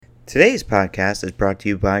Today's podcast is brought to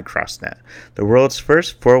you by CrossNet, the world's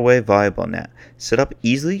first four-way volleyball net. Set up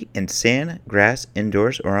easily in sand, grass,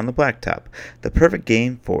 indoors, or on the blacktop. The perfect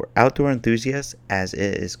game for outdoor enthusiasts as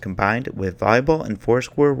it is combined with volleyball and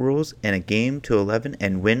four-square rules in a game to 11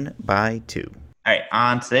 and win by 2. All right,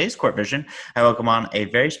 on today's Court Vision, I welcome on a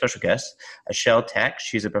very special guest, Ashell Tack.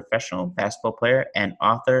 She's a professional basketball player and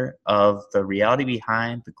author of The Reality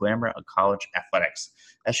Behind the Glamour of College Athletics.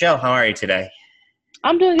 Ashell, how are you today?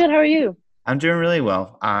 I'm doing good. How are you? I'm doing really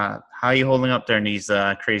well. How are you holding up during these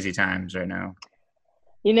crazy times right now?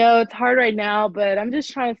 It's hard right now, but I'm just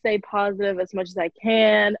trying to stay positive as much as I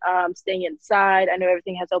can, staying inside. I know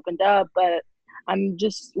everything has opened up, but I'm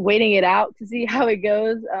just waiting it out to see how it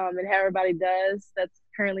goes and how everybody does that's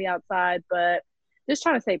currently outside, but just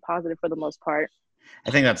trying to stay positive for the most part.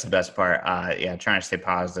 I think that's the best part. Trying to stay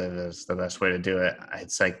positive is the best way to do it.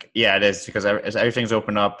 It's like, yeah, it is because everything's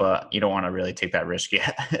opened up, but you don't want to really take that risk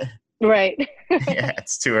yet. Right. Yeah,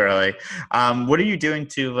 it's too early. What are you doing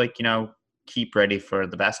to keep ready for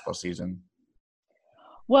the basketball season?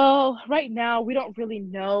 Well, right now, we don't really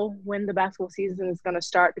know when the basketball season is going to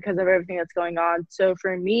start because of everything that's going on. So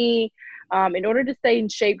for me, in order to stay in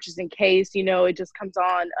shape, just in case, it just comes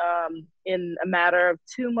on in a matter of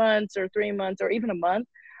 2 months or 3 months or even a month,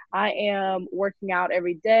 I am working out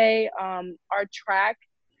every day. Our track,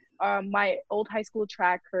 my old high school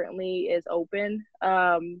track currently is open.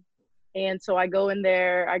 And so I go in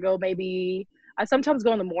there, I sometimes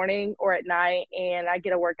go in the morning or at night and I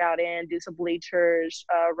get a workout in, do some bleachers,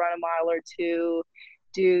 run a mile or two,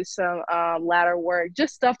 do some ladder work,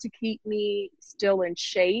 just stuff to keep me still in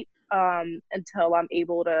shape until I'm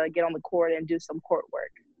able to get on the court and do some court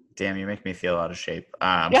work. Damn, you make me feel out of shape.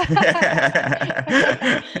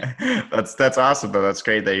 That's awesome though. That's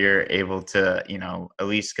great that you're able to, at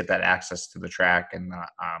least get that access to the track and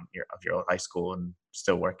your old high school and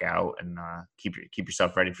still work out and keep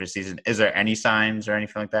yourself ready for the season. Is there any signs or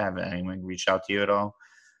anything like that? Have anyone reached out to you at all?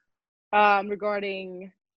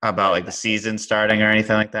 Regarding about like the season starting or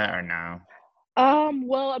anything like that, or no?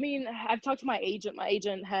 Well, I mean, I've talked to my agent. My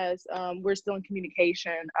agent has, we're still in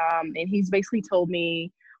communication, and he's basically told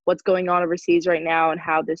me what's going on overseas right now and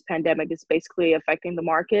how this pandemic is basically affecting the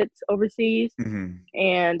markets overseas Mm-hmm.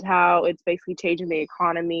 and how it's basically changing the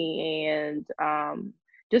economy and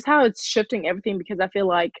just how it's shifting everything because I feel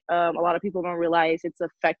like a lot of people don't realize it's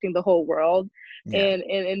affecting the whole world Yeah.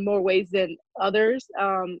 in more ways than others.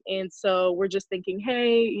 And so we're just thinking,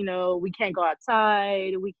 hey, we can't go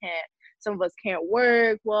outside, some of us can't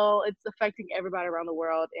work. Well, it's affecting everybody around the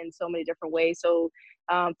world in so many different ways. So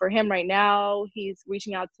for him right now, he's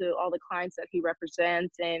reaching out to all the clients that he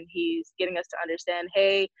represents and he's getting us to understand,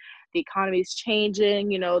 hey, the economy is changing,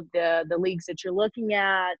 the leagues that you're looking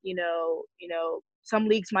at, some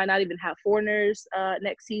leagues might not even have foreigners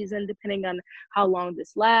next season, depending on how long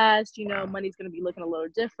this lasts. Wow. Money's going to be looking a little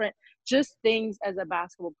different. Just things as a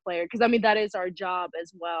basketball player, because I mean that is our job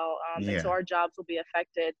as well, and so our jobs will be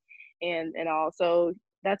affected, and all. So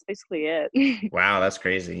that's basically it. Wow, that's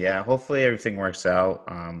crazy. Yeah, hopefully everything works out.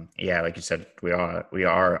 Yeah, like you said, we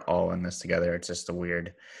are all in this together. It's just a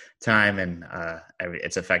weird time, and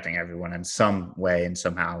it's affecting everyone in some way and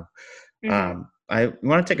somehow. Mm-hmm. I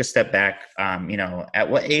want to take a step back. At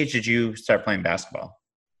what age did you start playing basketball?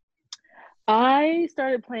 I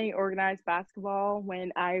started playing organized basketball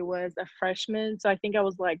when I was a freshman. So I think I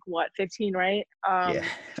was like, 15, right? Yeah.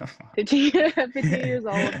 15, 15 years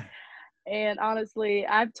old. And honestly,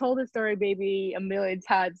 I've told this story maybe a million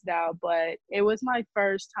times now, but it was my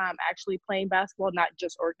first time actually playing basketball, not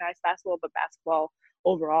just organized basketball, but basketball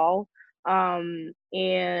overall. And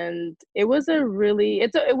it was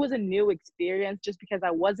it was a new experience just because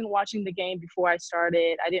I wasn't watching the game before I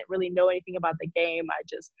started. I didn't really know anything about the game.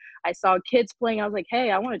 I saw kids playing. I was like,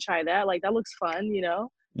 hey, I want to try that. Like that looks fun. I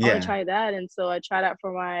want to Yeah. try that. And so I tried out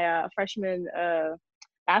for my freshman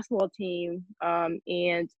basketball team.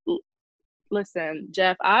 And listen,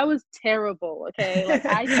 Jeff, I was terrible. Okay, like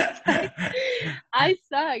I sucked. I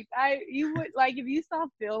sucked. You would like if you saw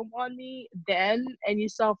film on me then and you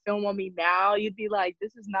saw film on me now, you'd be like,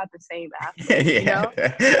 this is not the same athlete. Yeah.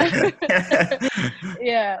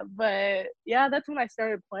 Yeah, but yeah, that's when I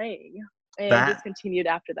started playing and just That continued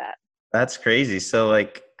after that. that's crazy. So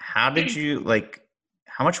like how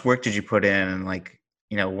much work did you put in and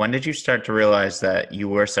when did you start to realize that you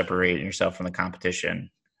were separating yourself from the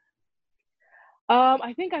competition?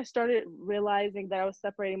 I think I started realizing that I was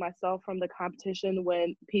separating myself from the competition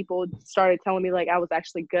when people started telling me like I was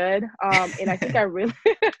actually good. And I think I really,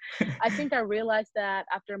 I think I realized that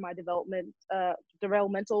after my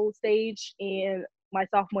developmental stage in my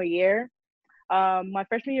sophomore year. My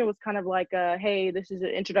freshman year was kind of like, hey, this is an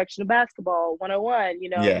introduction to basketball 101.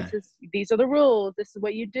 Yeah. These are the rules. This is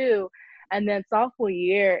what you do. And then sophomore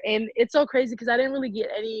year, and it's so crazy because I didn't really get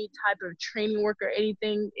any type of training work or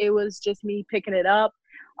anything. It was just me picking it up.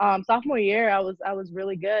 Sophomore year, I was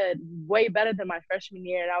really good, way better than my freshman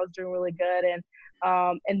year, and I was doing really good.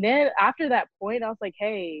 And then after that point, I was like,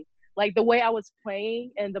 hey, like the way I was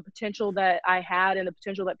playing and the potential that I had and the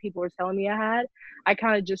potential that people were telling me I had, I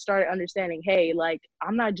kind of just started understanding, hey, like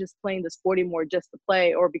I'm not just playing the sport anymore just to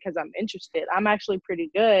play or because I'm interested. I'm actually pretty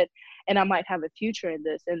good and I might have a future in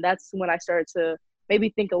this. And that's when I started to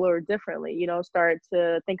maybe think a little differently, start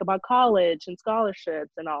to think about college and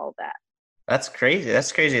scholarships and all of that. That's crazy.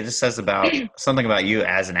 That's crazy. It just says about something about you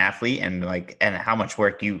as an athlete and and how much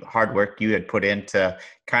hard work you had put in to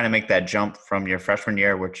kind of make that jump from your freshman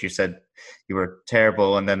year, which you said you were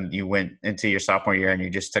terrible, and then you went into your sophomore year and you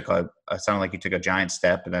just took sounded like you took a giant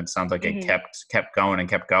step, and then it sounds like it Hmm. kept going and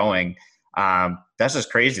kept going. That's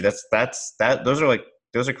just crazy. Those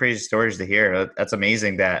are crazy stories to hear. That's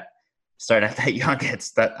amazing that starting at that young,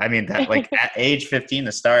 it's that, I mean, that like at age 15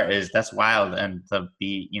 to start that's wild. And to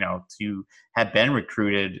be, to have been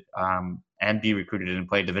recruited, and be recruited and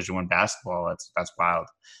play Division I basketball, that's wild.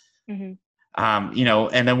 Hmm.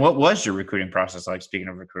 And then what was your recruiting process like, speaking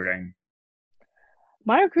of recruiting?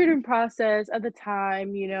 My recruiting process at the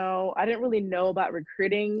time, I didn't really know about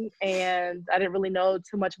recruiting and I didn't really know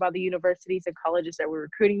too much about the universities and colleges that were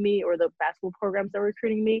recruiting me or the basketball programs that were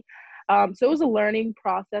recruiting me. So it was a learning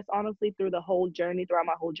process, honestly, throughout my whole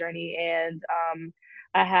journey. And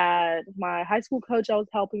I had my high school coach that was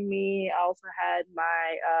helping me. I also had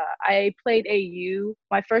I played AU,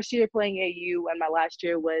 my first year playing AU, and my last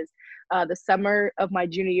year was the summer of my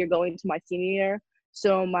junior year going to my senior year.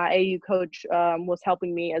 So my AU coach was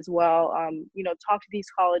helping me as well, talk to these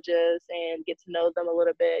colleges and get to know them a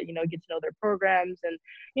little bit, get to know their programs and,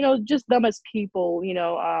 just them as people,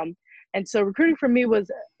 and so recruiting for me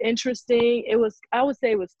was interesting. I would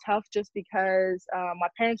say it was tough just because my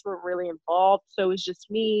parents weren't really involved. So it was just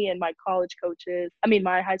me and my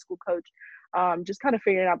high school coach, just kind of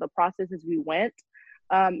figuring out the process as we went.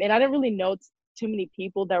 And I didn't really know too many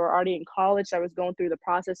people that were already in college that was going through the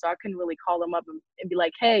process. So I couldn't really call them up and be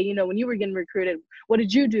like, hey, when you were getting recruited, what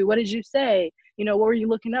did you do? What did you say? What were you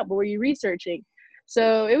looking up? What were you researching?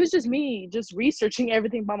 So it was just me just researching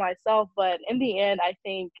everything by myself. But in the end, I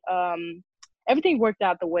think everything worked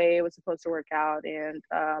out the way it was supposed to work out. And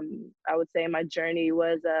I would say my journey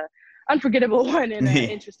was a unforgettable one and an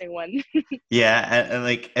interesting one.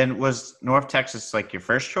 Yeah, and was North Texas like your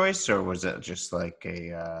first choice, or was it just like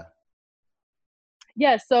a?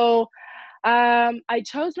 Yeah, so I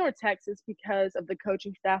chose North Texas because of the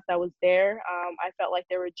coaching staff that was there. I felt like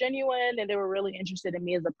they were genuine and they were really interested in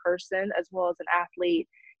me as a person as well as an athlete.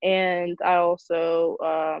 And I also,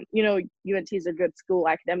 UNT is a good school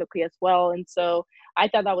academically as well. And so I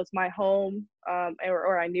thought that was my home,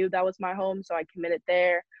 or I knew that was my home. So I committed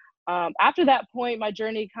there. After that point, my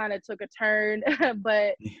journey kind of took a turn,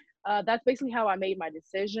 but that's basically how I made my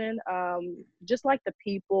decision. Just like the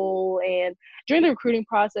people, and during the recruiting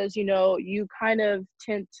process, you kind of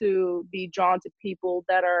tend to be drawn to people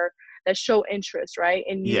that show interest, right?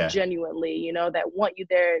 And you Yeah. genuinely, that want you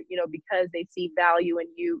there, because they see value in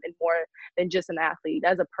you and more than just an athlete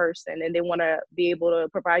as a person, and they want to be able to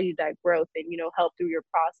provide you that growth and help through your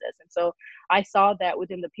process. And so I saw that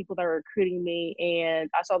within the people that were recruiting me, and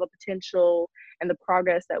I saw the potential and the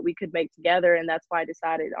progress that we could make together. And that's why I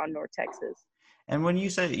decided on North Texas. And when you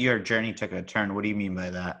say your journey took a turn, what do you mean by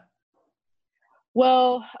that?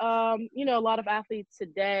 Well, a lot of athletes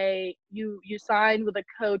today, you sign with a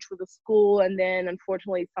coach with a school, and then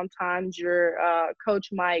unfortunately, sometimes your coach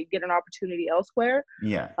might get an opportunity elsewhere,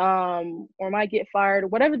 Yeah. or might get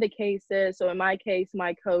fired, whatever the case is. So in my case,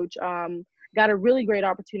 my coach got a really great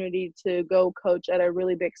opportunity to go coach at a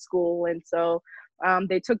really big school, and so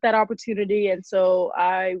they took that opportunity, and so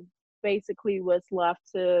I basically was left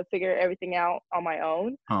to figure everything out on my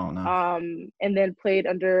own. Oh no. And then played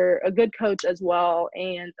under a good coach as well,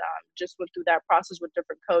 and just went through that process with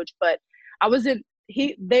different coach. But I wasn't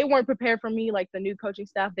they weren't prepared for me, like the new coaching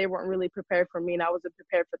staff. They weren't really prepared for me, and I wasn't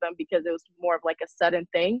prepared for them because it was more of like a sudden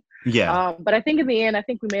thing. Yeah. But I think in the end, I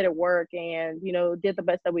think we made it work, and did the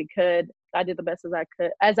best that we could. I did the best as I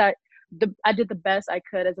could, I did the best I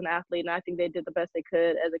could as an athlete, and I think they did the best they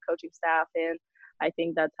could as a coaching staff, and I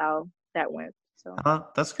think that's how that went. So.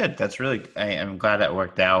 That's good. I'm glad that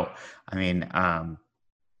worked out. I mean,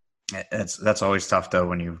 that's always tough though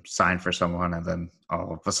when you sign for someone and then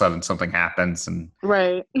all of a sudden something happens and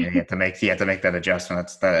Right. you have to make that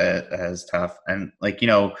adjustment. That is tough. And like,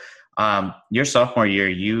 your sophomore year,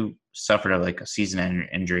 suffered like a season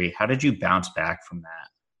injury. How did you bounce back from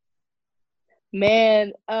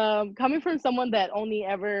Man, coming from someone that only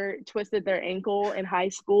ever twisted their ankle in high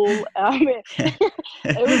school, it was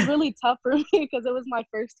that? really tough for me because it was my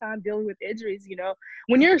first time dealing with injuries. You know,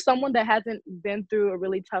 when you're someone that hasn't been through a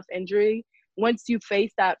really tough injury, once you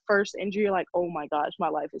face that first injury, you're like, oh my gosh, my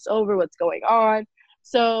life is over. What's going on?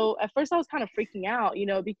 So at first I was kind of freaking out, you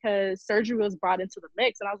know, because surgery was brought into the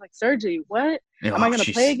mix. And I was like, surgery, what? Am I Oh, going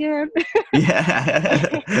to play jeez. again?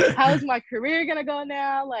 Yeah. How's my career going to go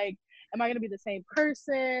now? Like, am I going to be the same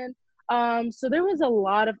person? So there was a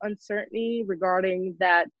lot of uncertainty regarding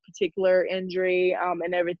that particular injury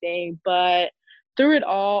and everything. But through it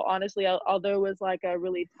all, honestly, although it was like a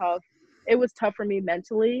really tough, it was tough for me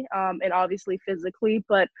mentally and obviously physically.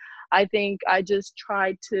 But I think I just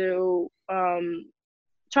tried to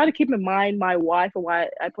try to keep in mind my why for why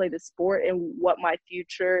I play the sport and what my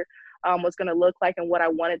future was going to look like and what I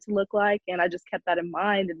wanted to look like. And I just kept that in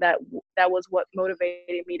mind. And that was what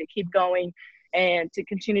motivated me to keep going and to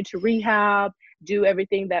continue to rehab, do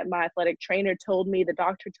everything that my athletic trainer told me, the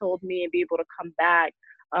doctor told me, and be able to come back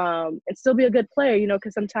and still be a good player, you know,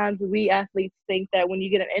 because sometimes we athletes think that when you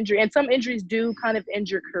get an injury, and some injuries do kind of end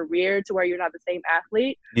your career to where you're not the same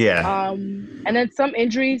athlete. Yeah. And then some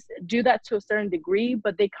injuries do that to a certain degree,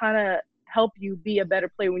 but they kind of help you be a better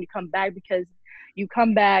player when you come back because you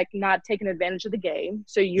come back not taking advantage of the game.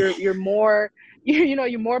 So you're more you know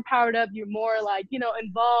you're more powered up, you're more like you know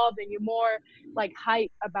involved, and you're more like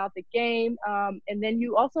hype about the game. And then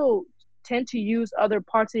you also tend to use other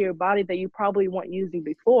parts of your body that you probably weren't using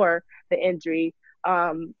before the injury.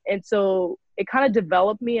 And so it kind of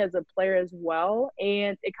developed me as a player as well,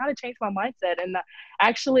 and it kind of changed my mindset. And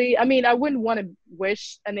actually, I mean, I wouldn't want to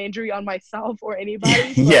wish an injury on myself or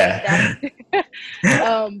anybody, Yeah.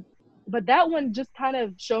 um, but that one just kind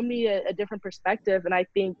of showed me a different perspective, and I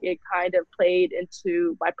think it kind of played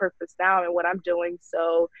into my purpose now and what I'm doing.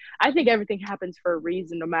 So I think everything happens for a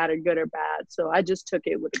reason, no matter good or bad. So I just took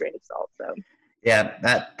it with a grain of salt. So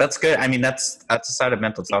Yeah, that's good. I mean, that's a side of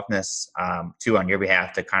mental toughness, too, on your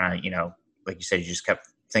behalf to kind of, like you said, you just kept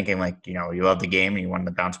thinking like, you love the game and you wanted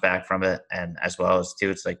to bounce back from it. And as well as too,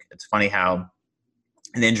 it's like, it's funny how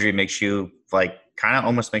an injury makes you like kind of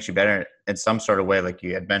almost makes you better in some sort of way. Like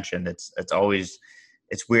you had mentioned, it's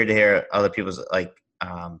weird to hear other people's like,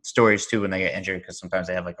 stories too, when they get injured, because sometimes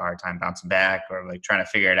they have like a hard time bouncing back or like trying to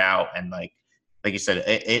figure it out. And like you said,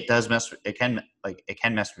 it does mess. It can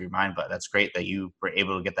mess with your mind, but that's great that you were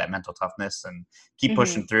able to get that mental toughness and keep mm-hmm.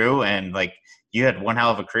 pushing through. And like you had one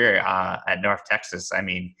hell of a career at North Texas. I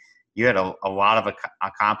mean, you had a lot of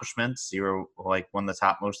accomplishments. You were like one of the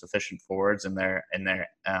top most efficient forwards in their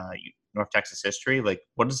North Texas history. Like,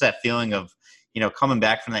 what is that feeling of coming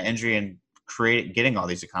back from that injury and getting all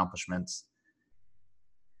these accomplishments?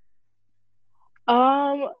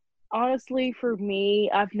 Um, Honestly, for me,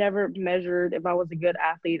 I've never measured if I was a good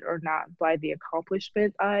athlete or not by the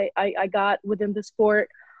accomplishment I got within the sport.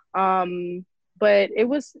 Um, but it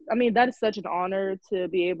was, I mean, that is such an honor to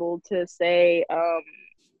be able to say that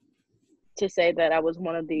I was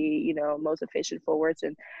one of the, you know, most efficient forwards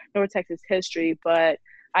in North Texas history. But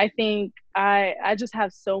I think I just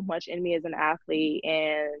have so much in me as an athlete,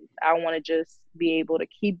 and I want to just be able to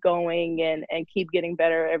keep going and keep getting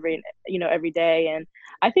better every day. And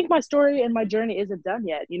I think my story and my journey isn't done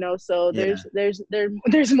yet, you know. So Yeah. there's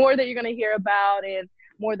more that you're gonna hear about and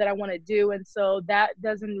more that I want to do. And so that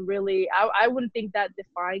doesn't really I wouldn't think that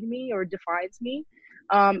defined me or defines me.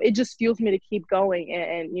 It just fuels me to keep going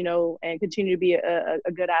and you know and continue to be a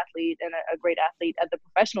good athlete and a great athlete at the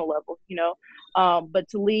professional level, you know. But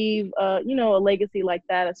to leave you know a legacy like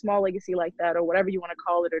that, a small legacy like that, or whatever you want to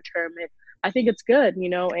call it or term it, I think it's good, you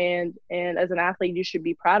know. And as an athlete, you should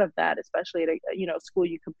be proud of that, especially at a you know school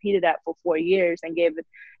you competed at for 4 years and gave it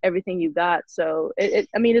everything you got. So I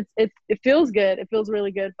mean it feels good, it feels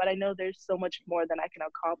really good, but I know there's so much more than I can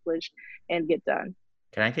accomplish and get done.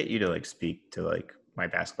 Can I get you to like speak to like my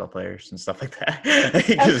basketball players and stuff like that? Of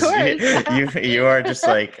Because course. you are just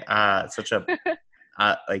like such a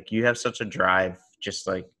like you have such a drive, just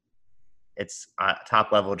like it's a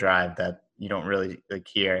top level drive that you don't really like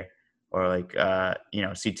hear or like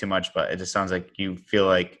see too much. But it just sounds like you feel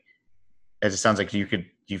like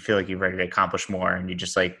you're ready to accomplish more, and you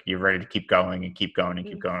just like you're ready to keep going and keep going and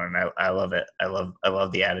keep going. And I love it. I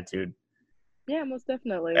love the attitude. Yeah, most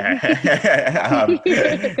definitely. um,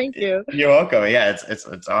 Thank you. you're welcome. Yeah,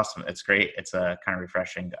 it's awesome. It's great. It's kind of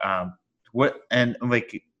refreshing. What and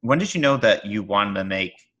like when did you know that you wanted to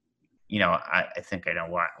make? I think I know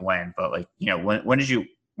when, but like when did you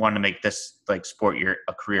want to make this like sport your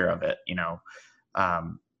a career of it?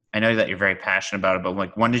 Um, I know that you're very passionate about it, but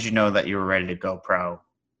like, when did you know that you were ready to go pro?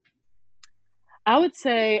 I would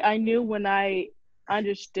say I knew when I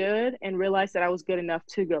understood and realized that I was good enough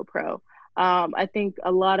to go pro. I think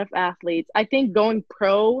a lot of athletes, I think going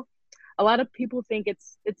pro, a lot of people think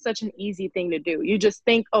it's such an easy thing to do. You just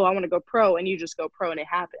think, oh, I want to go pro, and you just go pro, and it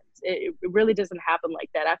happens. It really doesn't happen like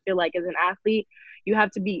that. I feel like as an athlete, you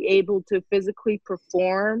have to be able to physically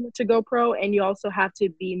perform to go pro, and you also have to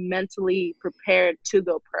be mentally prepared to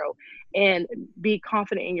go pro and be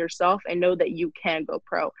confident in yourself and know that you can go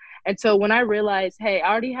pro. And so when I realized, hey,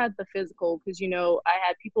 I already had the physical because, I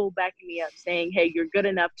had people backing me up saying, hey, you're good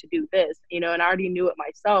enough to do this, and I already knew it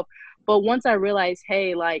myself. But once I realized,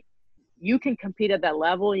 hey, like, you can compete at that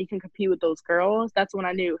level and you can compete with those girls, that's when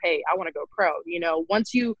I knew, hey, I want to go pro.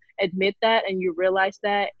 Once you admit that and you realize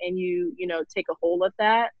that and you take a hold of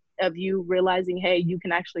that, of you realizing, hey, you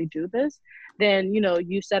can actually do this, then,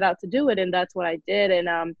 you set out to do it. And that's what I did. And,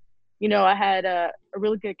 I had a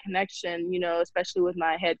really good connection, especially with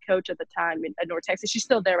my head coach at the time at North Texas. She's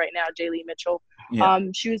still there right now, Jaylee Mitchell. Yeah.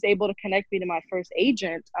 She was able to connect me to my first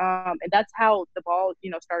agent. And that's how the ball,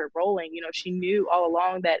 started rolling. She knew all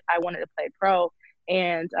along that I wanted to play pro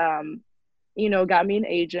and, got me an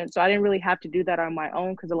agent. So I didn't really have to do that on my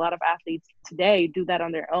own because a lot of athletes today do that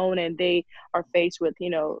on their own and they are faced with,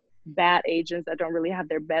 bad agents that don't really have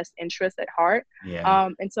their best interests at heart. Yeah.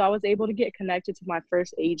 And so I was able to get connected to my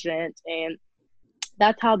first agent, and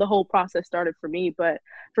that's how the whole process started for me. But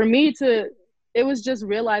for me it was just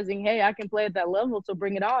realizing, hey, I can play at that level, so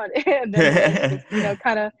bring it on. And then it just,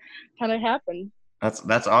 kind of happened.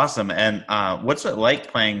 That's awesome. And what's it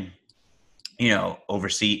like playing,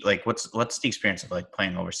 overseas? Like, what's the experience of like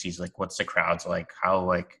playing overseas? Like, what's the crowds like? How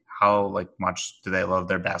much do they love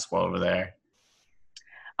their basketball over there?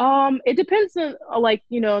 It depends on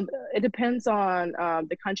it depends on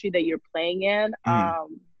the country that you're playing in. Mhm.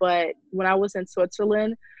 But when I was in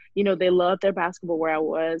Switzerland, they loved their basketball where I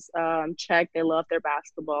was. Czech, they loved their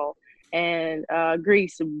basketball, and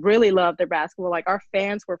Greece really loved their basketball. Like our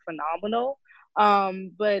fans were phenomenal.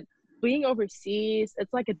 But being overseas,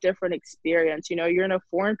 it's like a different experience. You're in a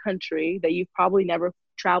foreign country that you've probably never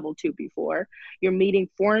traveled to before. You're meeting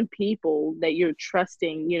foreign people that you're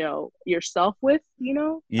trusting, yourself with,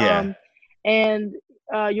 Yeah. and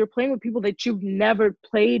you're playing with people that you've never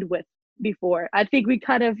played with before. I think we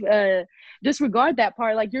kind of disregard that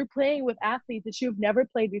part. Like you're playing with athletes that you've never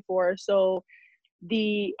played before. So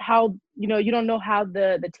the how you don't know how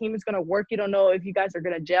the team is going to work. You don't know if you guys are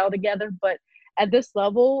going to gel together. But at this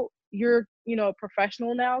level, you're a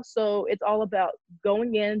professional now, so it's all about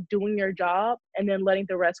going in, doing your job, and then letting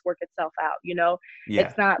the rest work itself out. Yeah.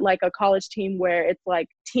 It's not like a college team where it's like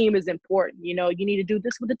team is important. You need to do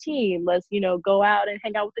this with the team. Let's go out and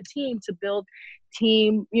hang out with the team to build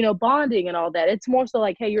team bonding and all that. It's more so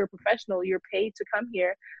like, hey, you're a professional, you're paid to come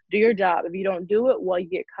here, do your job. If you don't do it, well, you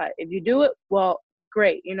get cut. If you do it, well,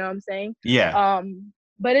 great. You know what I'm saying? Yeah.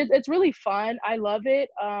 But it's really fun. I love it.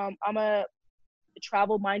 I'm a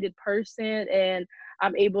travel minded person and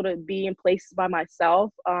I'm able to be in places by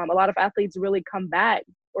myself. A lot of athletes really come back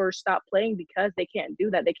or stop playing because they can't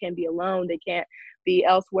do that. They can't be alone. They can't be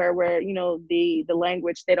elsewhere where, the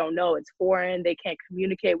language they don't know, it's foreign. They can't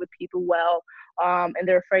communicate with people well. And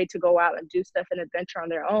they're afraid to go out and do stuff and adventure on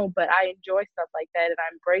their own. But I enjoy stuff like that and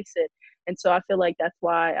I embrace it. And so I feel like that's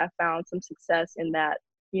why I found some success in that,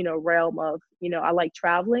 realm of, I like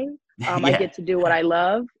traveling. I Yeah. get to do what I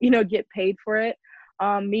love, get paid for it,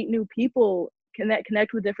 meet new people,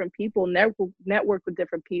 connect with different people, network with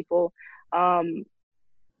different people.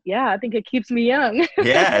 Yeah, I think it keeps me young.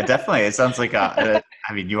 Yeah, definitely. It sounds like I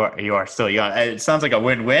mean, you are still young. It sounds like a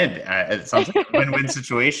win-win. It sounds like a win-win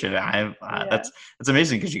situation. Yeah. That's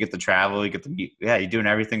amazing because you get to travel, you get to meet. Yeah, you're doing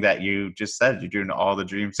everything that you just said. You're doing all the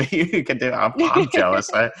dreams that you can do. I'm jealous.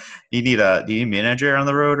 Do you need a manager on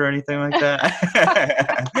the road or anything like that?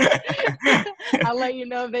 I'll let you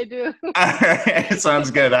know if they do. It sounds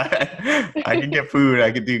good. I can get food.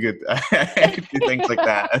 I can do good. I can do things like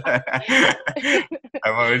that.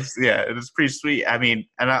 I'm always, yeah, it is pretty sweet. I mean,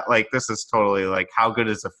 and like this is totally like how good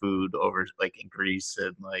is the food over like in Greece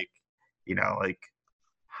and like like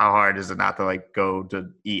how hard is it not to like go to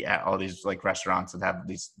eat at all these like restaurants and have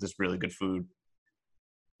this really good food?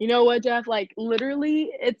 You know what, Jeff? Like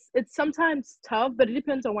literally, it's sometimes tough, but it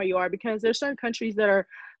depends on where you are because there's certain countries that are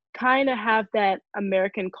kind of have that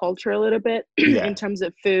American culture a little bit in Yeah, terms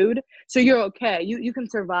of food. So you're okay. You can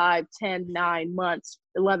survive 10, 9 months,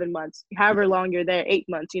 11 months, however long you're there, 8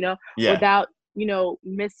 months, yeah, without,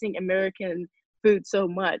 missing American food so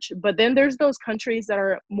much. But then there's those countries that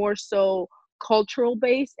are more so cultural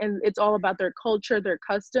based and it's all about their culture, their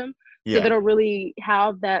custom. so they Yeah. don't really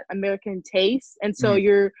have that American taste, and so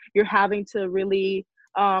Mhm. you're having to really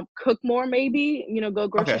cook more, maybe, go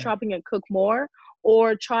grocery Okay. shopping and cook more,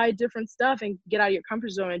 or try different stuff and get out of your comfort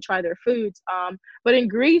zone and try their foods. But in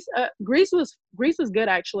Greece, Greece was good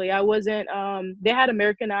actually. I wasn't. They had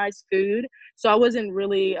Americanized food, so I wasn't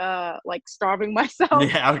really like starving myself,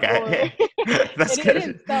 Yeah. or Okay. That's it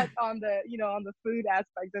didn't good. suck on the on the food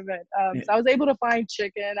aspect of it. So I was able to find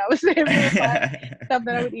chicken. I was able to find stuff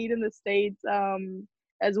that I would eat in the States,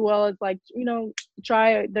 as well as like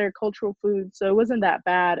try their cultural food. So it wasn't that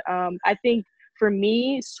bad. I think for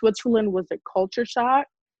me, Switzerland was a culture shock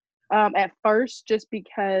at first, just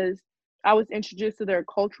because I was introduced to their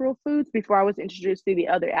cultural foods before I was introduced to the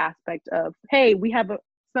other aspect of, hey, we have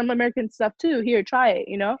some American stuff too. Here, try it.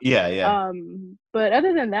 Yeah. Yeah. But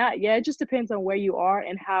other than that, yeah, it just depends on where you are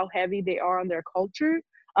and how heavy they are on their culture.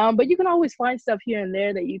 But you can always find stuff here and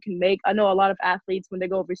there that you can make. I know a lot of athletes, when they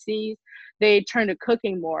go overseas, they turn to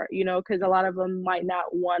cooking more, because a lot of them might not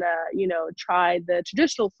want to, try the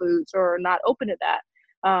traditional foods or not open to that.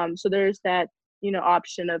 So there's that,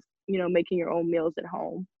 option of, making your own meals at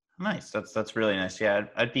home. Nice. That's really nice. Yeah,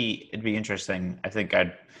 it'd be interesting. I think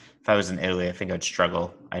if I was in Italy, I think I'd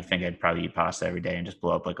struggle. I think I'd probably eat pasta every day and just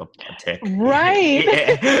blow up like a tick. Right.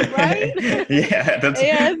 Yeah. Right. Yeah, that's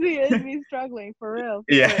Yeah, it'd be struggling for real,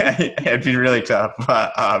 for yeah, it'd be really tough.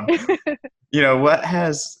 But sure. what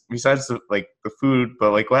has besides the food,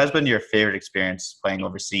 but like what has been your favorite experience playing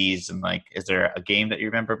overseas, and like is there a game that you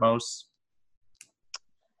remember most?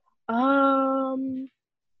 um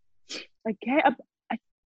okay,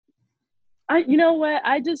 you know what?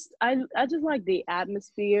 I just like the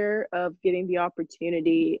atmosphere of getting the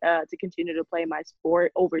opportunity to continue to play my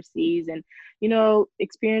sport overseas, and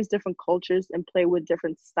experience different cultures and play with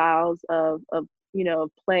different styles of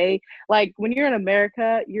play. Like when you're in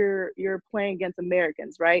America, you're playing against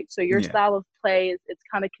Americans, right? So your Yeah. style of play is it's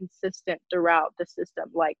kind of consistent throughout the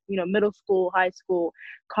system. Like middle school, high school,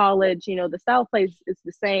 college, the style of play is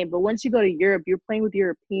the same. But once you go to Europe, you're playing with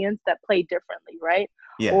Europeans that play differently, right?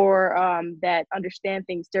 Yeah. Or that understand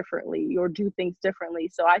things differently or do things differently.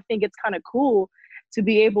 So I think it's kind of cool to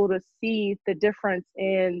be able to see the difference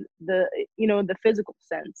in the physical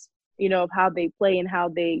sense, of how they play and how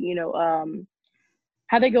they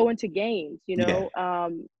go into games, Yeah.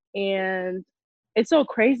 and it's so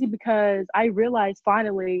crazy because I realized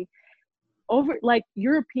finally over like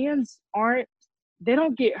Europeans aren't they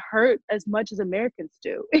don't get hurt as much as Americans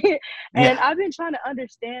do. And Yeah. I've been trying to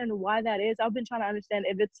understand why that is. I've been trying to understand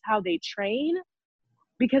if it's how they train,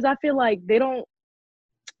 because I feel like they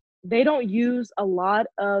don't use a lot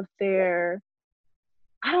of their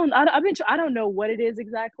I don't know what it is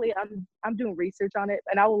exactly. I'm doing research on it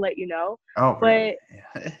and I will let you know. Oh, really?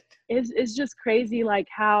 But Yeah. it's just crazy like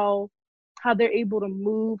how they're able to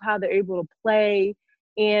move, how they're able to play,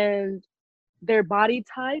 and their body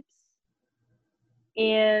types,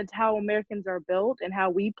 and how Americans are built and how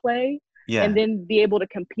we play, and Yeah. then be able to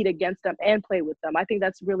compete against them and play with them. I think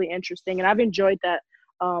that's really interesting, and I've enjoyed that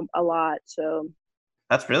a lot. So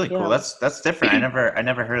That's really cool. yeah, That's different. I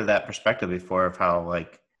never heard of that perspective before of how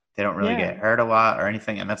like they don't really yeah, get hurt a lot or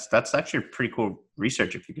anything, and that's actually pretty cool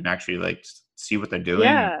research if you can actually like see what they're doing.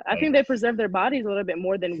 yeah. I Like, think they preserve their bodies a little bit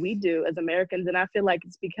more than we do as Americans, and I feel like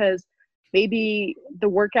it's because maybe the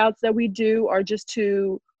workouts that we do are just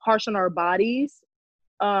too harsh on our bodies.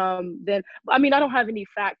 Then I mean, I don't have any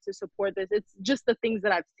facts to support this. It's just the things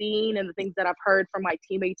that I've seen and the things that I've heard from my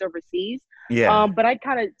teammates overseas. yeah, But I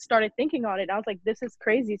kind of started thinking on it. I was like, this is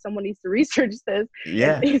crazy. Someone needs to research this, and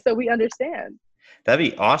yeah. so we understand.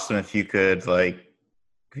 That'd be awesome if you could like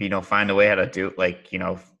find a way how to do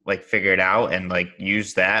like figure it out and like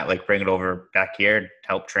use that, like bring it over back here to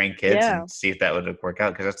help train kids Yeah, and see if that would work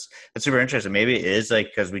out. Because that's super interesting. Maybe it is like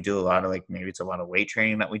because we do a lot of like maybe it's a lot of weight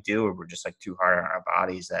training that we do, or we're just like too hard on our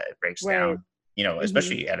bodies that it breaks right. down. Hmm.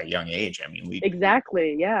 Especially at a young age. I mean,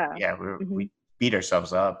 Exactly. Yeah. yeah, Hmm. we beat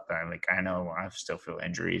ourselves up. I know I still feel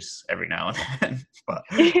injuries every now and then, but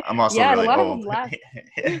I'm also Yeah, and a really lot of old. them last.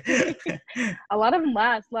 A lot of them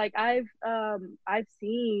last. Like I've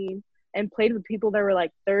seen and played with people that were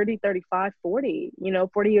like 30, 35, 40,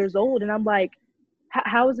 40 years old, and I'm like,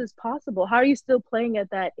 how is this possible? How are you still playing at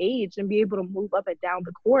that age and be able to move up and down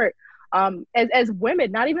the court? As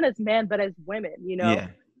women, not even as men, but as women. Yeah.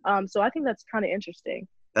 So I think that's kind of interesting to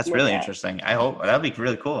That's look really at. interesting. I hope that'd be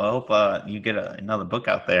really cool. I hope you get another book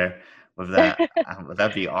out there with that.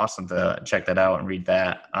 That'd be awesome to check that out and read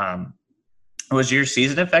that. Was your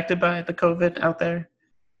season affected by the COVID out there?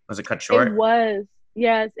 Was it cut It short? was,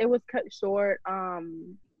 yes, it was cut short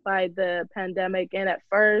by the pandemic, and at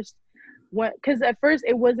first, because at first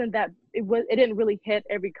it wasn't that it didn't really hit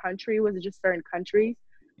every country. It was just certain countries.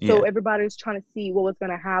 So Yeah. everybody was trying to see what was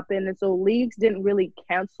going to happen, and so leagues didn't really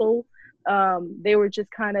cancel. They were just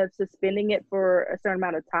kind of suspending it for a certain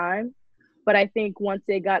amount of time. But I think once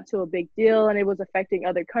it got to a big deal and it was affecting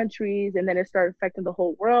other countries and then it started affecting the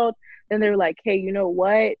whole world, then they were like, hey, you know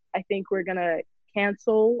what? I think we're going to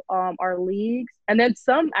cancel our leagues. And then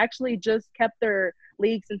some actually just kept their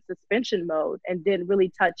leagues in suspension mode and didn't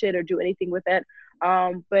really touch it or do anything with it.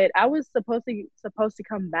 But I was supposed to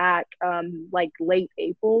come back like late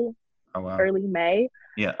April, Oh wow. early May.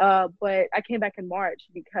 Yeah. But I came back in March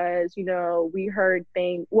because, we heard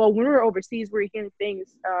things. Well, when we were overseas, we were hearing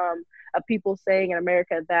things of people saying in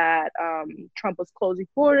America that Trump was closing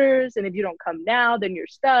borders. And if you don't come now, then you're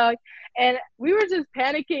stuck. And we were just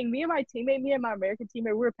panicking. Me and my American teammate,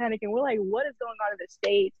 we were panicking. We're like, what is going on in the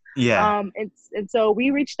States? Yeah. And so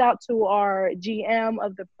we reached out to our GM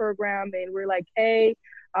of the program and we're like, hey,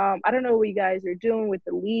 I don't know what you guys are doing with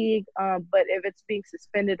the league, but if it's being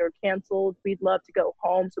suspended or canceled, we'd love to go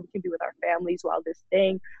home so we can be with our families while this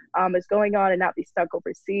thing is going on and not be stuck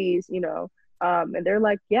overseas. And they're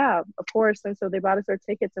like, yeah, of course. And so they bought us our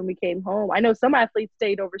tickets and we came home. I know some athletes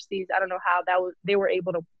stayed overseas. I don't know how they were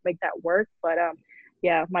able to make that work, but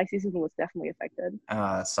yeah, my season was definitely affected.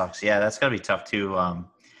 That sucks. Yeah, that's gotta be tough too.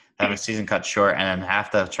 Have a season cut short and then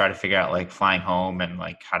have to try to figure out like flying home and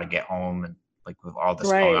like how to get home and like with all this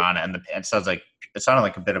going Right, on. And it sounded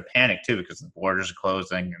like a bit of panic too because the borders are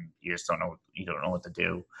closing and you don't know what to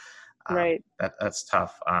do. right. That's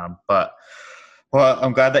tough. But well,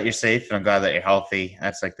 I'm glad that you're safe and I'm glad that you're healthy.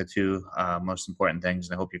 That's like the two most important things.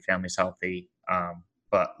 And I hope your family's healthy.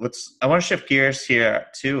 But I want to shift gears here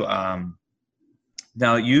too.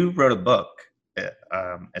 Now, you wrote a book.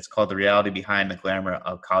 It's called The Reality Behind the Glamour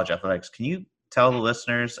of College Athletics. Can you tell the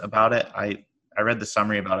listeners about it? I read the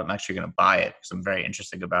summary about it. I'm actually going to buy it because I'm very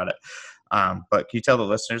interested about it. But can you tell the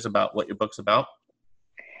listeners about what your book's about?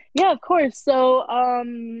 Yeah, of course. So,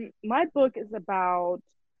 my book is about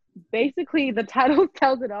basically the title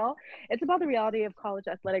tells it all. It's about the reality of college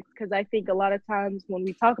athletics because I think a lot of times when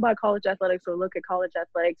we talk about college athletics or look at college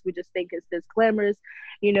athletics, we just think it's this glamorous,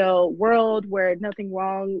 world where nothing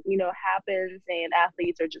wrong, happens and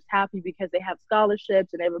athletes are just happy because they have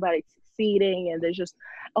scholarships and everybody's succeeding and there's just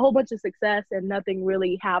a whole bunch of success and nothing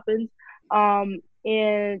really happens.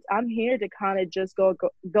 And I'm here to kind of just go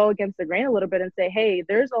against the grain a little bit and say, hey,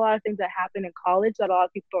 there's a lot of things that happen in college that a lot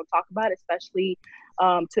of people don't talk about, especially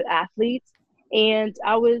to athletes. And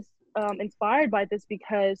I was inspired by this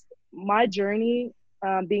because my journey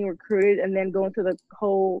being recruited and then going through the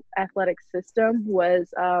whole athletic system was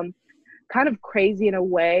kind of crazy in a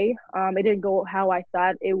way. It didn't go how I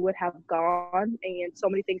thought it would have gone. And so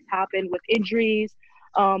many things happened with injuries,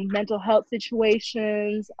 mental health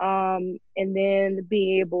situations, and then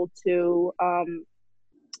being able to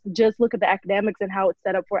just look at the academics and how it's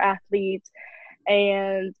set up for athletes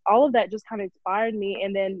and all of that just kind of inspired me.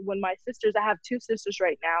 And then when I have two sisters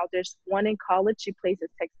right now. There's one in college, she plays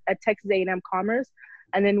at Texas A&M Commerce,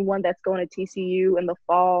 and then one that's going to TCU in the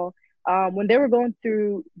fall. When they were going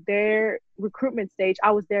through their recruitment stage, I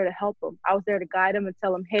was there to help them. I was there to guide them and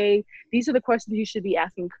tell them, hey, these are the questions you should be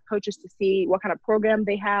asking coaches to see what kind of program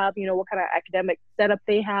they have, what kind of academic setup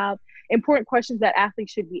they have. Important questions that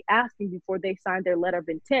athletes should be asking before they sign their letter of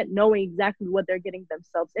intent, knowing exactly what they're getting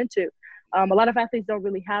themselves into. A lot of athletes don't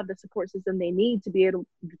really have the support system they need to be able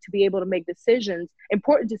to make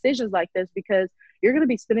important decisions like this, because you're going to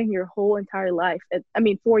be spending your whole entire life,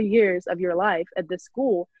 4 years of your life at this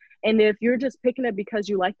school. And if you're just picking it because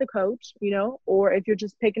you like the coach, or if you're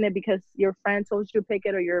just picking it because your friend told you to pick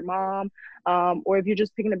it or your mom, or if you're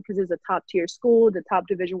just picking it because it's a top tier school, the top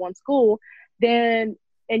Division I school, then,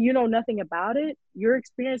 and you know nothing about it, your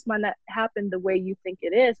experience might not happen the way you think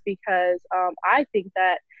it is. Because I think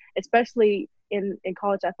that, especially in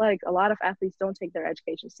college athletics, a lot of athletes don't take their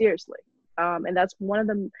education seriously. And that's one of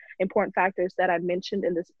the important factors that I mentioned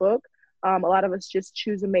in this book. A lot of us just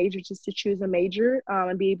choose a major just to choose a major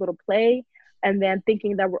and be able to play, and then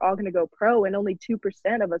thinking that we're all going to go pro, and only 2%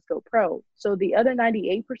 of us go pro. So the other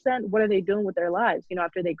 98%, what are they doing with their lives,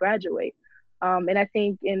 after they graduate? And I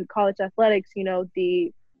think in college athletics,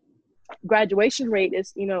 the graduation rate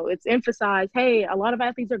is, it's emphasized, hey, a lot of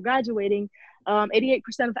athletes are graduating. 88%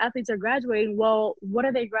 of athletes are graduating. Well, what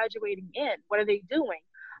are they graduating in? What are they doing?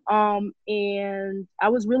 And I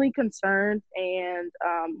was really concerned and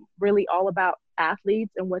really all about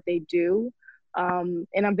athletes and what they do. And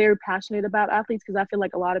I'm very passionate about athletes because I feel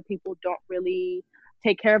like a lot of people don't really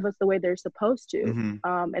take care of us the way they're supposed to.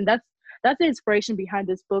 Mm-hmm. And that's the inspiration behind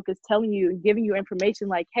this book, is telling you and giving you information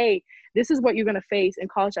like, hey, this is what you're going to face in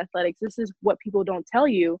college athletics. This is what people don't tell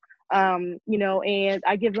you. And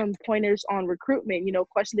I give them pointers on recruitment,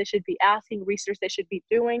 questions they should be asking, research they should be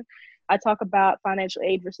doing. I talk about financial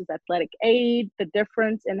aid versus athletic aid, the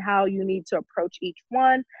difference and how you need to approach each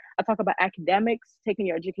one. I talk about academics, taking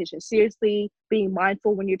your education seriously, being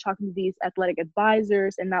mindful when you're talking to these athletic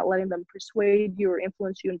advisors and not letting them persuade you or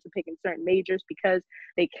influence you into picking certain majors because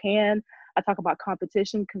they can. I talk about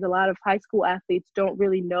competition because a lot of high school athletes don't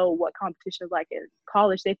really know what competition is like in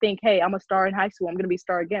college. They think, hey, I'm a star in high school, I'm going to be a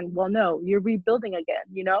star again. Well, no, you're rebuilding again.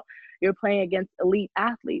 You're playing against elite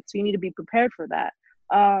athletes. So you need to be prepared for that.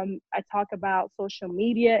 I talk about social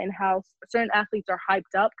media and how certain athletes are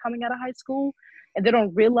hyped up coming out of high school and they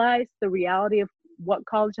don't realize the reality of what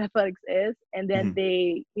college athletics is. And then Mhm.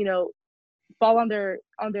 they, fall on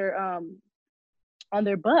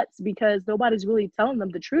their butts because nobody's really telling them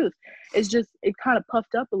the truth. It kind of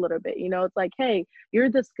puffed up a little bit. It's like, hey, you're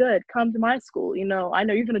this good, come to my school. I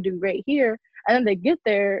know you're going to do great here. And then they get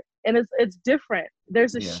there and it's different.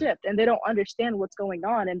 There's a Yeah. shift and they don't understand what's going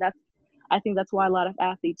on. And I think that's why a lot of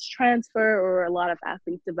athletes transfer, or a lot of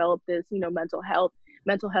athletes develop this, mental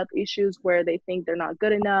health issues where they think they're not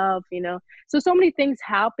good enough. So many things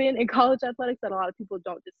happen in college athletics that a lot of people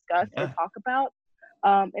don't discuss or Yeah. talk about.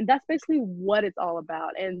 And that's basically what it's all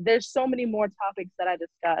about. And there's so many more topics that I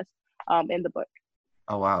discuss in the book.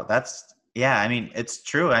 Oh, wow. Yeah, I mean, it's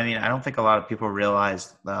true. I mean, I don't think a lot of people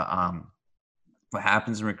realize what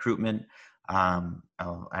happens in recruitment. And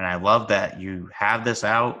I love that you have this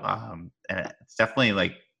out. And it's definitely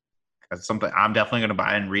like something I'm definitely going to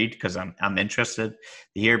buy and read because I'm interested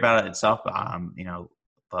to hear about it itself.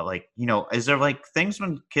 But like, is there like things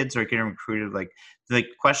when kids are getting recruited, like the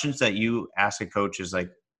questions that you ask a coach is like,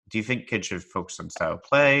 do you think kids should focus on style of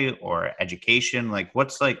play or education? Like,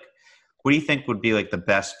 what do you think would be like the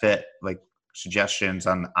best fit, like suggestions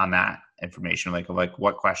on that information? Like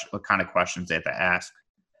what kind of questions they have to ask?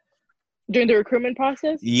 During the recruitment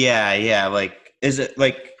process? Yeah, yeah. Like, is it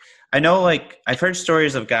like I know like I've heard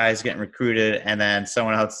stories of guys getting recruited and then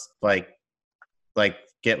someone else like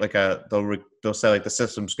get like they'll say like the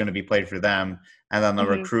system's going to be played for them and then they'll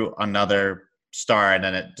Hmm. recruit another star and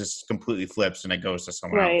then it just completely flips and it goes to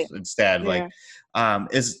someone else Right. instead. Like, Yeah.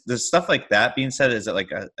 is the stuff like that being said? Is it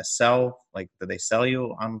like a sell? Like, do they sell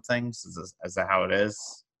you on things? Is that how it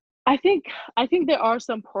is? I think I think there are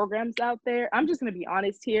some programs out there. I'm just going to be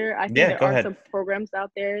honest here. I think Yeah, there go are ahead. some programs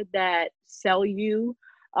out there that sell you.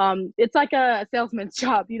 It's like a salesman's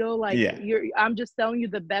job, like Yeah, I'm just selling you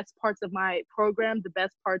the best parts of my program, the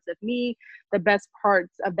best parts of me, the best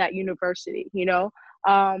parts of that university.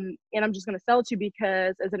 And I'm just going to sell it to you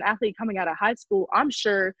because as an athlete coming out of high school, I'm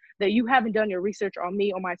sure that you haven't done your research on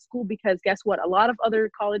me or my school because guess what? A lot of other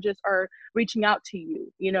colleges are reaching out to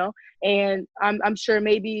you. And I'm sure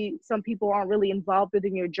maybe some people aren't really involved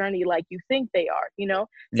within your journey like you think they are. So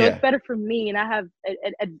it's yeah, better for me and I have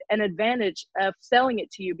an advantage of selling it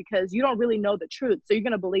to you because you don't really know the truth, so you're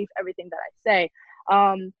going to believe everything that I say.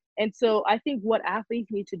 And so I think what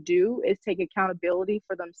athletes need to do is take accountability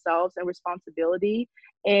for themselves and responsibility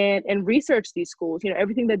and research these schools.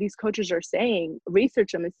 Everything that these coaches are saying,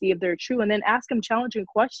 research them and see if they're true, and then ask them challenging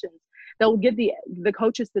questions that will give the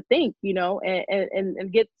coaches to think,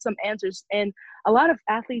 and get some answers. And a lot of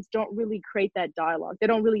athletes don't really create that dialogue. They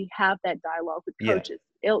don't really have that dialogue with yeah, coaches.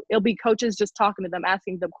 It'll be coaches just talking to them,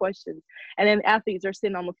 asking them questions, and then athletes are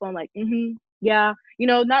sitting on the phone like, yeah,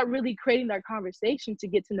 not really creating that conversation to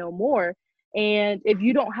get to know more. And if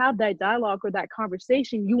you don't have that dialogue or that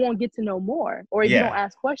conversation, you won't get to know more. Or if you don't yeah.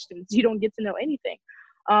 ask questions, you don't get to know anything.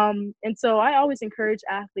 And so I always encourage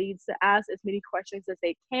athletes to ask as many questions as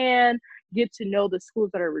they can, get to know the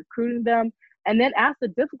schools that are recruiting them, and then ask the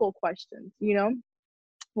difficult questions.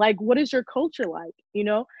 Like, what is your culture like?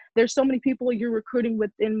 There's so many people you're recruiting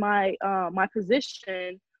within my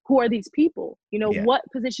position. Who are these people? Yeah. What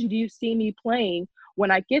position do you see me playing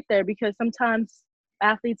when I get there? Because sometimes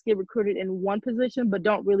athletes get recruited in one position but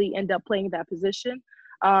don't really end up playing that position.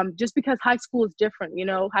 Just because high school is different.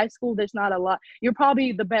 High school, there's not a lot. You're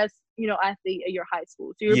probably the best athlete at your high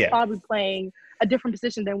school, so you're Yeah. probably playing a different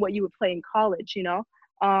position than what you would play in college.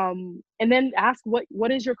 And then ask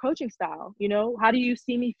what is your coaching style. How do you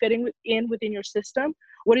see me fitting within your system?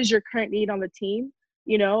 What is your current need on the team?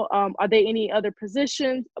 Are there any other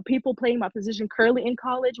positions, people playing my position currently in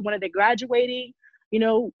college? When are they graduating?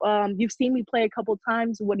 You've seen me play a couple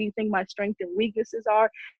times. What do you think my strengths and weaknesses are?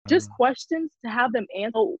 Just questions to have them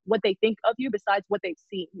answer what they think of you besides what they've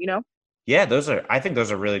seen. Yeah, I think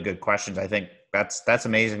those are really good questions. I think that's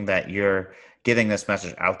amazing that you're getting this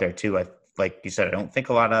message out there too. Like you said, I don't think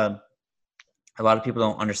a lot of people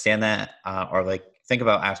don't understand that or like think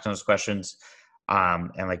about asking those questions.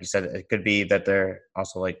 And like you said, it could be that they're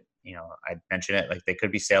also like I mentioned it, like they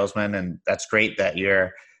could be salesmen, and that's great that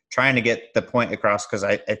you're trying to get the point across. Cause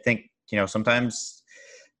I think, sometimes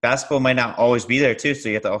basketball might not always be there too. So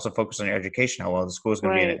you have to also focus on your education, how well the school is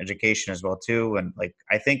going to be in Right. education as well too. And like,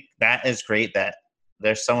 I think that is great that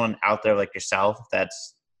there's someone out there like yourself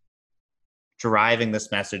that's driving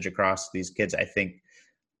this message across to these kids. I think,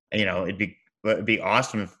 it'd be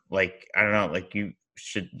awesome if, like, I don't know, like you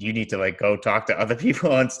need to like go talk to other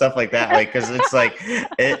people and stuff like that. Like, cause it's like,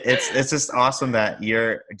 it's just awesome that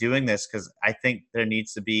you're doing this. Cause I think there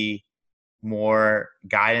needs to be more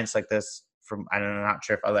guidance like this from, I don't know, not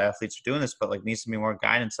sure if other athletes are doing this, but like needs to be more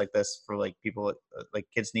guidance like this for like people, like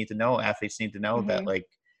kids need to know, athletes need to know that Hmm. like,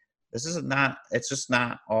 it's just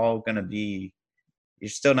not all going to be, you're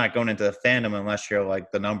still not going into the fandom unless you're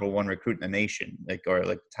like the number one recruit in the nation, like, or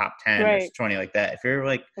like top 10 or Right. 20 like that. If you're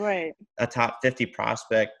like Right. a top 50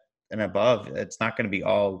 prospect and above, it's not going to be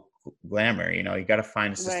all glamour. You got to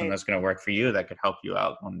find a system Right. that's going to work for you that could help you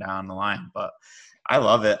out going down the line. But I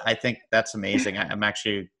love it. I think that's amazing. I'm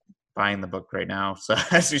actually buying the book right now, so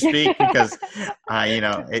as we speak, because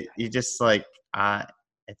you just like, I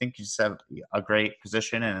think you just have a great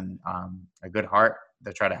position and a good heart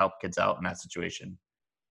to try to help kids out in that situation.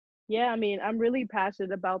 Yeah, I mean, I'm really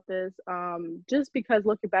passionate about this. Just because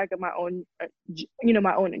looking back at my own,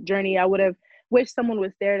 my own journey, I would have wished someone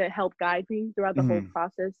was there to help guide me throughout the whole Hmm.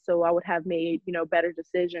 process, so I would have made, better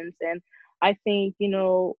decisions. And I think,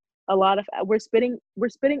 a lot of we're spitting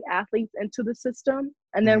athletes into the system,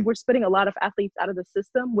 and then Hmm. we're spitting a lot of athletes out of the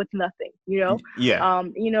system with nothing. Yeah.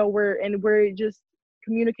 We're just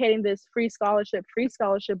communicating this free scholarship,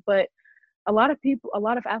 but a lot of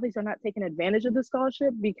athletes are not taking advantage of the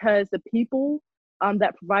scholarship because the people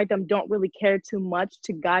that provide them don't really care too much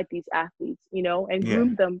to guide these athletes, and Yeah.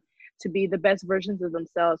 groom them to be the best versions of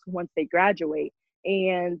themselves once they graduate.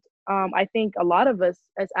 And I think a lot of us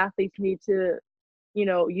as athletes need to,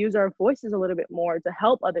 use our voices a little bit more to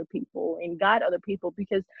help other people and guide other people,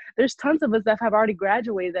 because there's tons of us that have already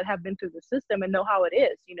graduated that have been through the system and know how it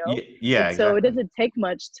is. Yeah, And so it exactly. doesn't take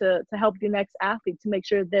much to help the next athlete to make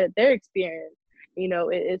sure that their experience,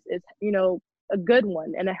 is a good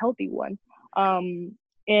one and a healthy one.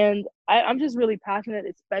 And I'm just really passionate,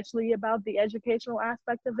 especially about the educational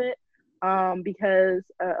aspect of it, because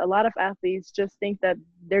a lot of athletes just think that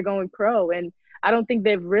they're going pro, and I don't think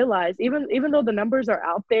they've realized, even though the numbers are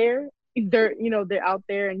out there, they're out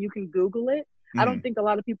there and you can Google it. I don't Mhm. think a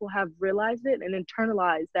lot of people have realized it and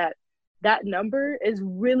internalized that number is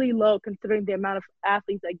really low considering the amount of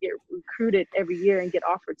athletes that get recruited every year and get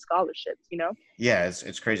offered scholarships. Yeah,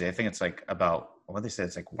 it's crazy. I think it's like about what they said.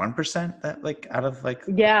 It's like 1% that like out of like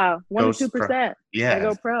Yeah, one to goes two pro. percent that Yeah,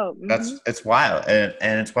 go pro. it's wild,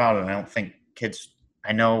 and it's wild. And I don't think kids.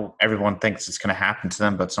 I know everyone thinks it's going to happen to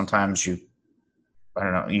them, but sometimes I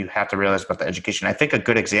don't know, you have to realize about the education. I think a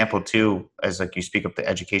good example too, is like you speak of the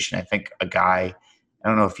education. I think a guy. I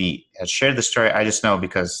don't know if he has shared the story. I just know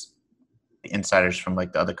because the insiders from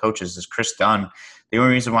like the other coaches is Chris Dunn. The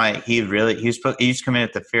only reason why he used to come in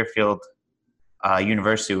at the Fairfield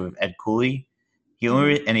University with Ed Cooley.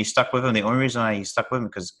 Hmm. And he stuck with him. The only reason why he stuck with him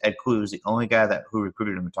because Ed Cooley was the only guy who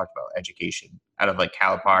recruited him and talked about education out of like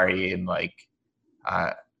Calipari and like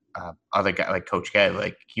uh, other guy like Coach K.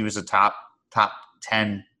 Like he was a top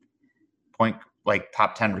 10 point, like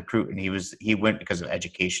top 10 recruit, and he went because of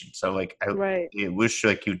education. So like Right. I wish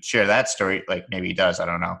like you'd share that story. Like maybe he does. I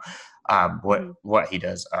don't know Hmm. what he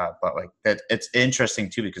does. But like that, it's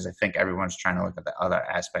interesting too because I think everyone's trying to look at the other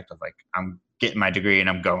aspect of like I'm getting my degree and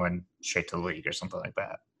I'm going straight to the league or something like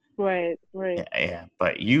that. Right. Yeah, Right. yeah.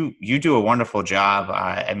 But you do a wonderful job.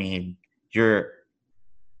 I mean, you're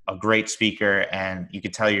a great speaker, and you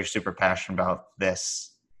could tell you're super passionate about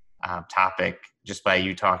this topic just by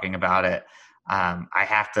you talking about it. I'll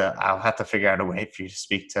have to figure out a way for you to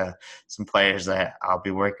speak to some players that I'll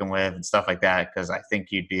be working with and stuff like that because I think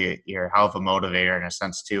you're a hell of a motivator in a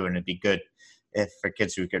sense too, and it'd be good if for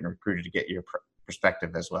kids who are getting recruited to get your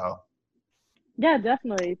perspective as well. Yeah,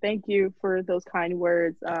 definitely. Thank you for those kind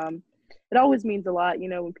words. It always means a lot,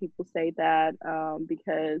 when people say that,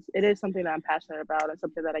 because it is something that I'm passionate about and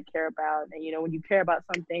something that I care about. And when you care about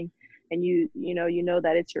something, and you know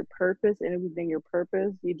that it's your purpose, and within your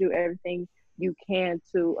purpose, you do everything you can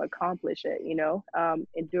to accomplish it,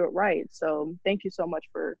 and do it right. So thank you so much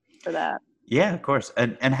for that. Yeah, of course.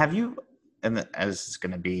 And have you, and this is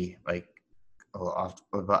going to be like a little off,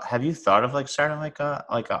 but have you thought of like starting like a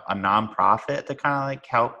nonprofit to kind of like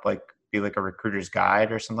help like be like a recruiter's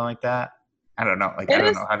guide or something like that? I don't know. Like I It don't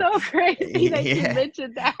is know how to. so crazy that you Yeah,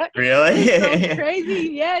 mentioned that. It's so really.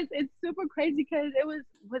 crazy. Yes, it's super crazy because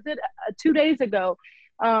was it 2 days ago?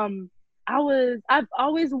 Um, I've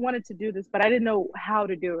always wanted to do this, but I didn't know how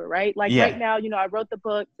to do it, right? Like right Yeah. now, I wrote the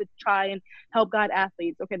book to try and help guide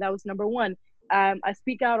athletes. Okay, that was number one. I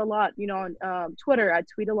speak out a lot, on Twitter. I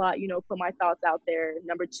tweet a lot, put my thoughts out there.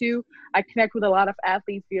 Number two, I connect with a lot of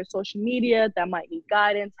athletes via social media that might need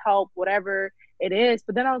guidance, help, whatever it is.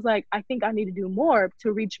 But then I was like, I think I need to do more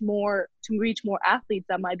to reach more athletes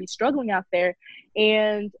that might be struggling out there.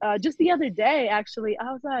 And just the other day, actually,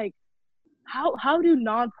 I was like, how do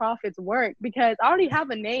nonprofits work? Because I already have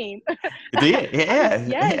a name. Yeah,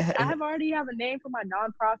 Yes, I yeah, have already have a name for my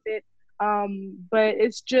nonprofit. But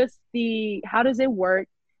it's just the how does it work,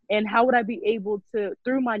 and how would I be able to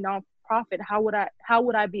through my nonprofit? How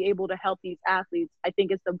would I be able to help these athletes? I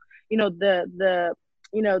think it's the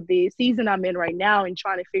season I'm in right now and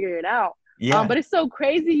trying to figure it out. yeah. But it's so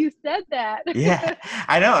crazy you said that. Yeah,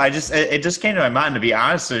 I know. It just came to my mind, to be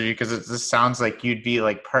honest with you, because it just sounds like you'd be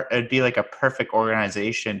like it'd be like a perfect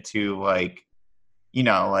organization to like,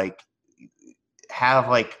 like have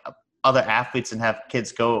like other athletes and have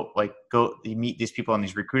kids go you meet these people on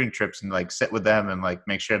these recruiting trips and like sit with them and like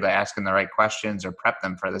make sure they're asking the right questions or prep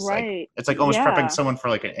them for this. Like Right. it's like almost prepping Yeah. someone for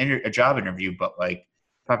like a job interview, but like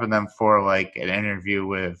prepping them for like an interview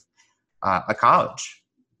with a college.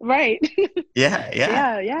 Right. Yeah, yeah.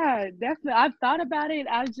 Yeah, yeah, definitely. I've thought about it.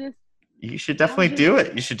 You should I was definitely just do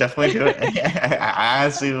it. You should definitely do it. I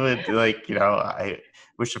honestly would like, I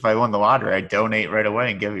wish if I won the lottery, I'd donate right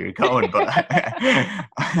away and give you going. But if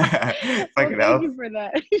I well, could thank help, you for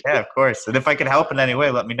that. yeah, of course. And if I could help in any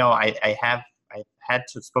way, let me know. I had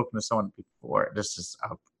spoken to someone before.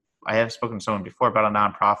 I have spoken to someone before about a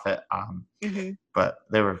nonprofit. hmm But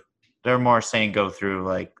they were more saying go through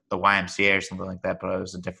like the YMCA or something like that. But it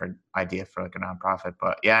was a different idea for like a nonprofit.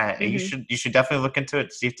 But yeah, you hmm should definitely look into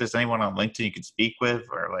it. See if there's anyone on LinkedIn you could speak with,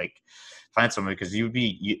 or like find someone, because it'd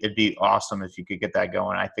be awesome if you could get that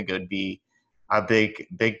going. I think it would be a big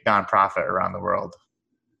nonprofit around the world.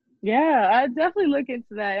 Yeah, I definitely look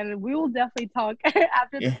into that, and we will definitely talk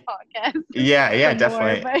after this Yeah, podcast yeah, some more.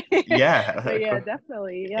 definitely. But Yeah, but yeah,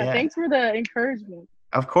 definitely. Yeah, yeah. thanks for the encouragement.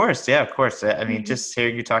 Of course, yeah, of course. I mean, just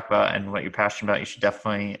hearing you talk about and what you're passionate about, you should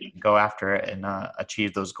definitely go after it and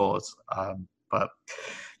achieve those goals. But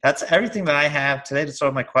that's everything that I have today to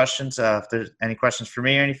solve my questions. If there's any questions for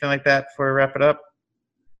me or anything like that before we wrap it up.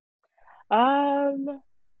 um,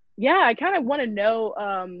 yeah, I kind of want to know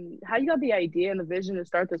how you got the idea and the vision to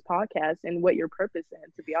start this podcast and what your purpose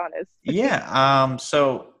is. To be honest. Yeah.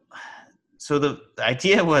 So the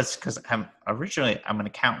idea was because I'm an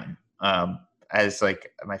accountant. As like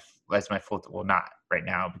my full, well, not right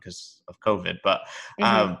now because of COVID, but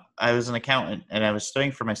hmm I was an accountant and I was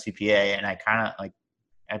studying for my CPA, and I kind of like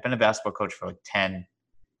I've been a basketball coach for like 10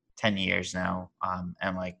 years now,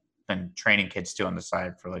 and like been training kids too on the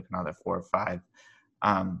side for like another 4 or 5.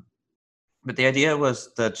 Um, but the idea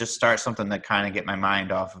was to just start something to kind of get my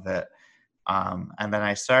mind off of it. And then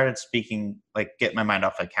I started speaking, like get my mind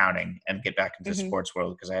off accounting and get back into the hmm sports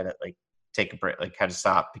world, because I had to like take a break, like had to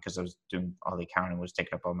stop because I was doing all the accounting was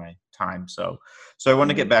taking up all my time. So I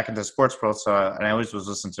wanted to get hmm back into the sports world. So and I always was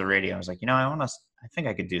listening to the radio. I was like, I think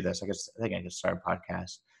I could do this. I think I could start a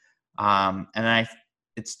podcast. And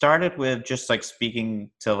it started with just like speaking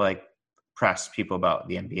to like press people about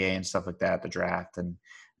the NBA and stuff like that, the draft. And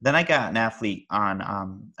then I got an athlete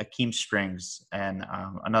on Akeem Springs, and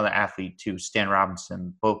another athlete too, Stan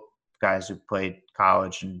Robinson, both guys who played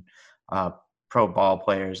college and uh, pro ball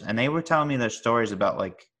players. And they were telling me their stories about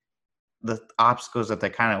like the obstacles that they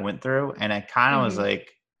kind of went through. And I kind of was hmm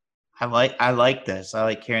like, I like this. I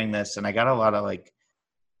like hearing this. And I got a lot of like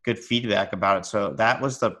good feedback about it. So that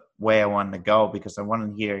was the way I wanted to go, because I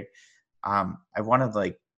wanted to hear, I wanted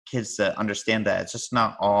like kids to understand that it's just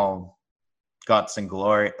not all guts and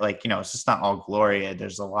glory. Like, it's just not all glory.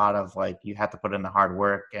 There's a lot of like, you have to put in the hard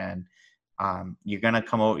work, and you're going to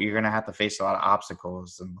come out, you're going to have to face a lot of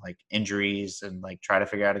obstacles and like injuries, and like try to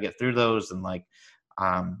figure out how to get through those. And like,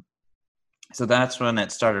 um, so that's when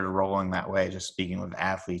it started rolling that way, just speaking with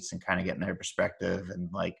athletes and kind of getting their perspective and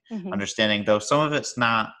like hmm understanding, though some of it's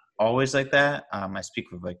not always like that. I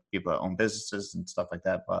speak with like people that own businesses and stuff like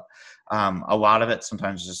that, but a lot of it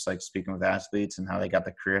sometimes just like speaking with athletes and how they got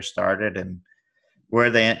the career started and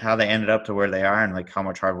how they ended up to where they are, and like how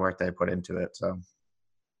much hard work they put into it. So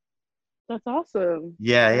That's awesome.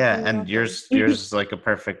 yeah, That's yeah. really And awesome. yours is like a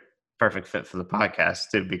perfect fit for the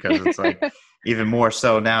podcast too, because it's like even more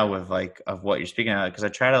so now with like of what you're speaking about, because I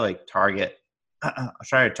try to like target I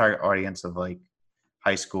try to target audience of like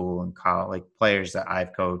high school and college, like players that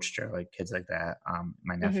I've coached or like kids like that.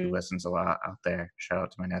 My nephew hmm listens a lot out there. Shout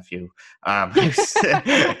out to my nephew.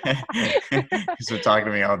 He's been talking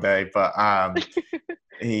to me all day, but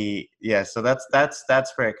So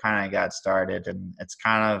that's where it kind of got started, and it's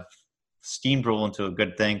kind of steamrolled into a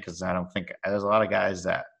good thing because I don't think there's a lot of guys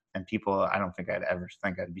that and people I don't think I'd ever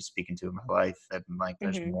think I'd be speaking to in my life, and like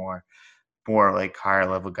there's Hmm. more like higher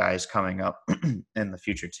level guys coming up in the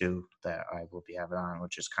future too that I will be having on,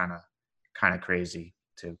 which is kind of crazy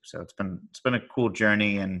too. So it's been a cool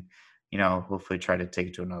journey, and hopefully try to take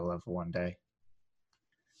it to another level one day.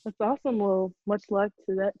 That's awesome. Well, much luck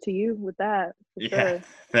to you with that for Yeah, sure.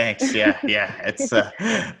 thanks. Yeah. It's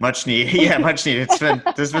much needed. Yeah, much needed.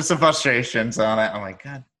 There's been some frustrations on it. I'm like,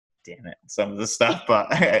 God damn it, some of the stuff, but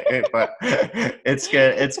but it's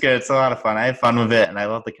good. It's good. It's a lot of fun. I have fun with it, and I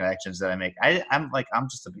love the connections that I make. I'm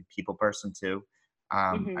just a big people person too.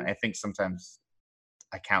 Hmm. I think sometimes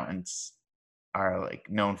accountants are like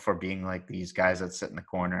known for being like these guys that sit in the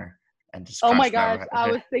corner and just Oh my crunch gosh, numbers. I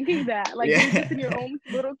was thinking that. Like you're just in your Yeah. own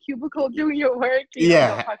little cubicle doing your work. You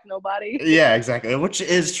don't Yeah. talk to nobody. Yeah, exactly. Which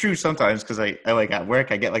is true sometimes because I like at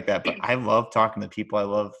work I get like that, but I love talking to people. I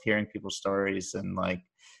love hearing people's stories and like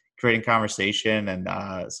creating conversation, and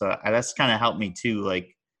that's kind of helped me too.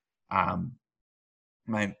 Like, um,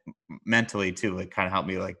 my mentally too, like kind of helped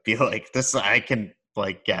me like be like this. I can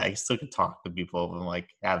like I still can talk to people and like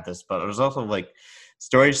have this, but there's also like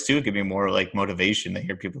stories too give me more like motivation to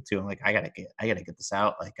hear people too. I'm like I gotta get this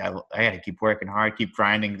out. Like I gotta keep working hard, keep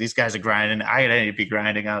grinding. These guys are grinding. I gotta be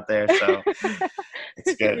grinding out there. So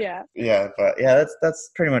it's good. Yeah, Yeah, but yeah,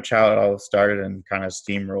 that's pretty much how it all started and kind of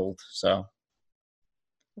steamrolled. So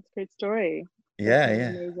that's a great story. yeah,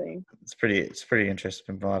 Definitely amazing. it's pretty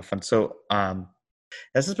interesting. It's been a lot of fun. So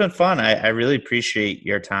this has been fun. I really appreciate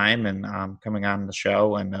your time and coming on the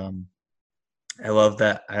show, and I love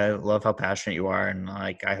that. I love how passionate you are, and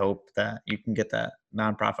like I hope that you can get that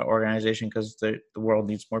nonprofit organization because the world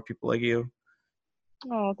needs more people like you.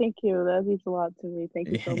 Oh, thank you. That means a lot to me. Thank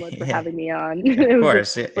you so much for Yeah, having me on. of It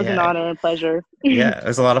course. was an honor and pleasure. Yeah, it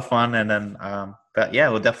was a lot of fun, and then but yeah,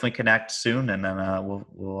 we'll definitely connect soon, and then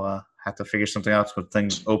we'll have to figure something else when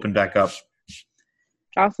things open back up.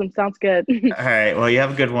 Awesome. Sounds good. All right. Well, you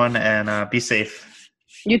have a good one, and be safe.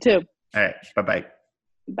 You too. All right. Bye bye.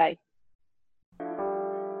 Bye.